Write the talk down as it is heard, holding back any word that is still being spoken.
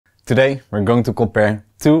Today we're going to compare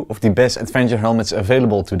two of the best adventure helmets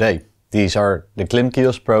available today. These are the Klim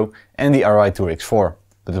Krios Pro and the Arai Tour X4.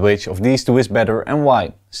 But which of these two is better and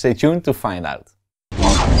why? Stay tuned to find out.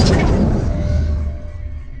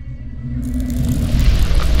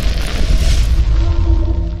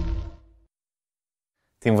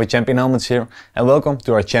 Team for Champion Helmets here and welcome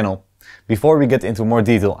to our channel. Before we get into more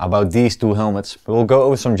detail about these two helmets, we will go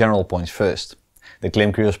over some general points first. The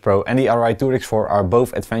Klim Krios Pro and the Arai Tour X4 are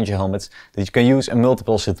both adventure helmets that you can use in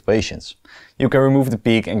multiple situations. You can remove the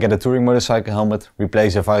peak and get a touring motorcycle helmet,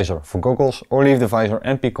 replace the visor for goggles, or leave the visor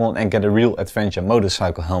and peak on and get a real adventure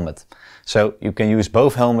motorcycle helmet. So you can use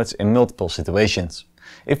both helmets in multiple situations.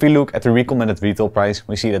 If we look at the recommended retail price,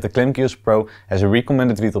 we see that the Klim Krios Pro has a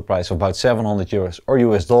recommended retail price of about €700 or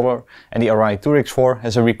 $, and the Arai Tour X4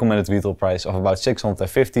 has a recommended retail price of about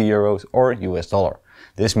 €650 or $.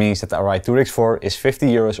 This means that the Arai Tour X4 is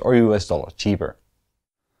 €50 or $, cheaper.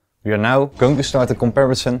 We are now going to start a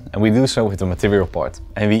comparison, and we do so with the material part,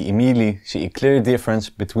 and we immediately see a clear difference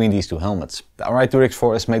between these two helmets. The Arai Tour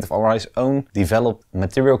X4 is made of Arai's own developed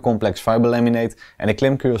material complex fiber laminate, and the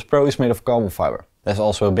Klim Krios Pro is made of carbon fiber. There's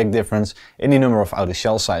also a big difference in the number of outer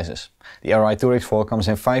shell sizes. The Arai Tour X4 comes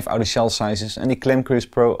in 5 outer shell sizes and the Klim Krios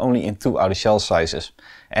Pro only in 2 outer shell sizes.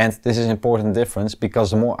 And this is an important difference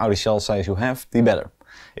because the more outer shell size you have, the better.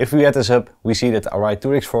 If we add this up, we see that the Arai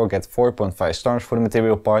Tour X4 gets 4.5 stars for the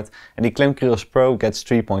material part and the Klim Krios Pro gets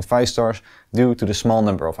 3.5 stars due to the small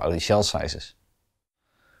number of outer shell sizes.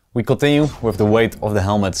 We continue with the weight of the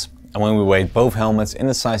helmets. And when we weighed both helmets in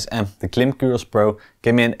the size M, the Klim Krios Pro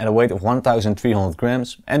came in at a weight of 1,300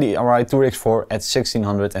 grams and the Arai Tour X4 at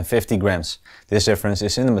 1,650 grams. This difference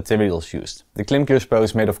is in the materials used. The Klim Krios Pro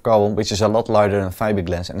is made of carbon, which is a lot lighter than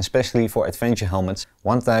fiberglass, and especially for adventure helmets,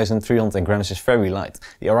 1,300 grams is very light.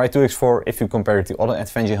 The Arai Tour X4, if you compare it to other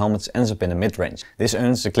adventure helmets, ends up in the mid-range. This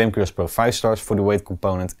earns the Klim Krios Pro 5 stars for the weight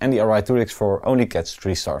component and the Arai Tour X4 only gets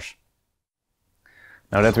 3 stars.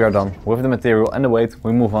 Now that we are done with the material and the weight,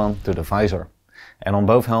 we move on to the visor. And on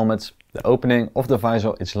both helmets, the opening of the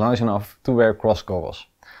visor is large enough to wear cross goggles.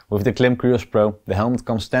 With the Klim Krios Pro, the helmet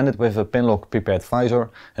comes standard with a pinlock prepared visor,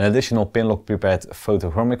 an additional pinlock prepared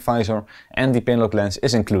photochromic visor, and the pinlock lens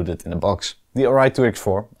is included in the box. The Arai Tour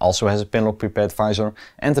X4 also has a pinlock prepared visor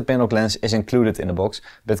and the pinlock lens is included in the box,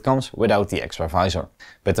 but comes without the extra visor.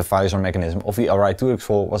 But the visor mechanism of the Arai Tour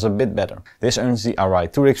X4 was a bit better. This earns the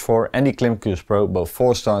Arai Tour X4 and the Klim Krios Pro both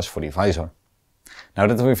 4 stars for the visor. Now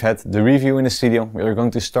that we've had the review in the studio, we are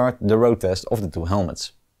going to start the road test of the two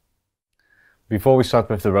helmets. Before we start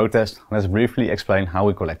with the road test, let's briefly explain how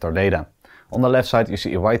we collect our data. On the left side you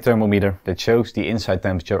see a white thermometer that shows the inside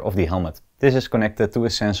temperature of the helmet. This is connected to a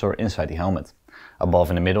sensor inside the helmet. Above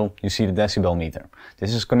in the middle you see the decibel meter.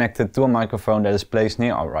 This is connected to a microphone that is placed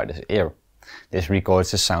near our rider's ear. This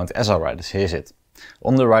records the sound as our rider hears it.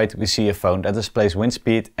 On the right we see a phone that displays wind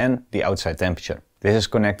speed and the outside temperature. This is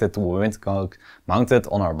connected to a wind cloak mounted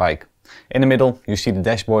on our bike. In the middle you see the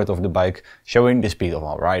dashboard of the bike showing the speed of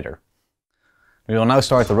our rider. We will now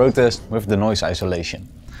start the road test with the noise isolation.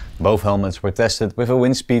 Both helmets were tested with a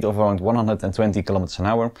wind speed of around 120 km an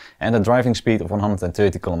hour and a driving speed of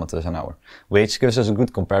 130 km an hour, which gives us a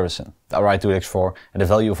good comparison. The Arai Tour X4 had a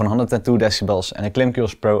value of 102 decibels and the Klim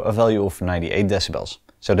Krios Pro a value of 98 decibels.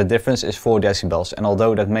 So the difference is 4 decibels, and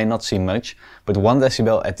although that may not seem much, but 1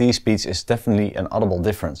 decibel at these speeds is definitely an audible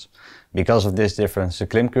difference. Because of this difference, the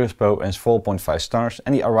Klim Krios Pro earns 4.5 stars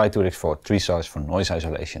and the Arai Tour X4 3 stars for noise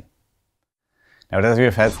isolation. Now that we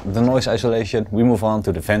have had the noise isolation, we move on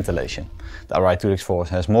to the ventilation. The Arai Tour X4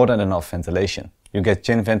 has more than enough ventilation. You get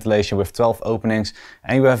chin ventilation with 12 openings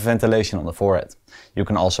and you have ventilation on the forehead. You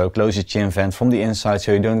can also close your chin vent from the inside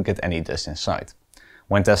so you don't get any dust inside.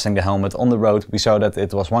 When testing the helmet on the road, we saw that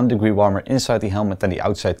it was 1 degree warmer inside the helmet than the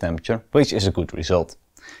outside temperature, which is a good result.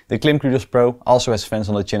 The Klim Krios Pro also has vents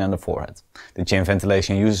on the chin and the forehead. The chin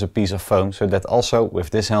ventilation uses a piece of foam so that also with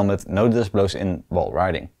this helmet no dust blows in while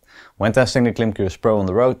riding. When testing the Klim Krios Pro on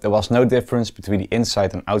the road, there was no difference between the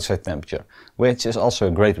inside and outside temperature, which is also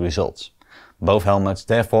a great result. Both helmets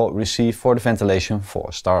therefore receive for the ventilation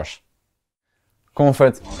 4 stars.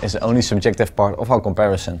 Comfort is the only subjective part of our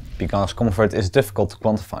comparison, because comfort is difficult to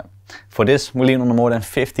quantify. For this we lean on the more than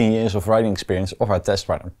 15 years of riding experience of our test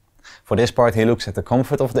rider. For this part he looks at the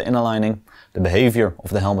comfort of the inner lining, the behavior of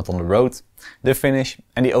the helmet on the road, the finish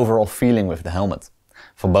and the overall feeling with the helmet.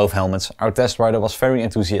 For both helmets, our test rider was very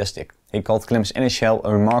enthusiastic. He called Klim's inner shell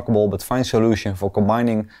a remarkable but fine solution for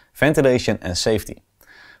combining ventilation and safety.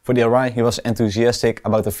 For the Arai, he was enthusiastic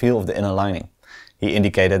about the feel of the inner lining. He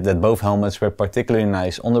indicated that both helmets were particularly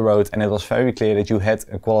nice on the road and it was very clear that you had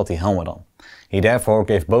a quality helmet on. He therefore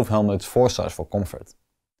gave both helmets 4 stars for comfort.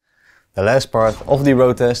 The last part of the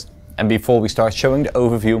road test, and before we start showing the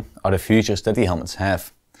overview, are the features that the helmets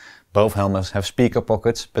have. Both helmets have speaker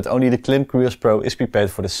pockets, but only the Klim Krios Pro is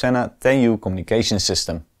prepared for the Sena 10U communication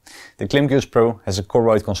system. The Klim Krios Pro has a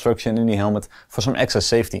choroid construction in the helmet for some extra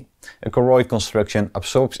safety. A choroid construction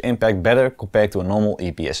absorbs impact better compared to a normal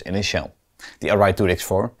EPS in a shell. The Arai Tour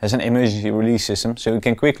X4 has an emergency release system, so you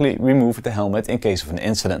can quickly remove the helmet in case of an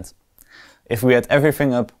incident. If we add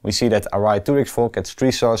everything up, we see that Arai Tour X4 gets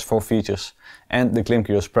 3 stars for features and the Klim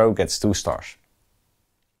Krios Pro gets 2 stars.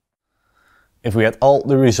 If we add all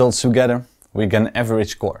the results together, we get an average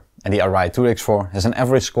score, and the Arai Tour X4 has an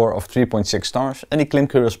average score of 3.6 stars and the Klim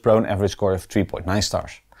Krios Pro an average score of 3.9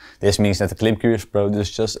 stars. This means that the Klim Krios Pro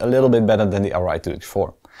does just a little bit better than the Arai Tour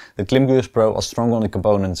X4. The Klim Krios Pro was stronger on the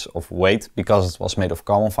components of weight because it was made of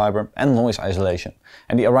carbon fiber and noise isolation,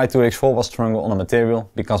 and the Arai Tour X4 was stronger on the material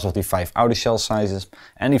because of the 5 outer shell sizes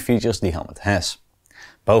and the features the helmet has.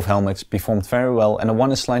 Both helmets performed very well, and the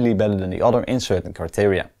one is slightly better than the other in certain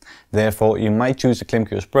criteria. Therefore, you might choose the Klim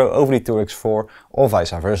Krios Pro over the Tour X4 or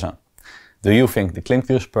vice versa. Do you think the Klim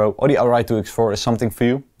Krios Pro or the Arai Tour X4 is something for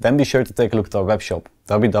you? Then be sure to take a look at our webshop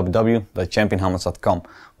www.championhelmets.com,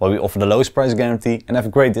 where we offer the lowest price guarantee and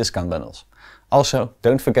have great discount bundles. Also,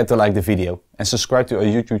 don't forget to like the video and subscribe to our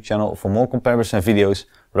YouTube channel for more comparison videos,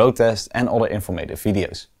 road tests and other informative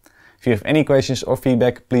videos. If you have any questions or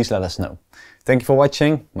feedback, please let us know. Thank you for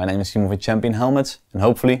watching. My name is Simon from Champion Helmets, and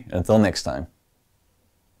hopefully until next time.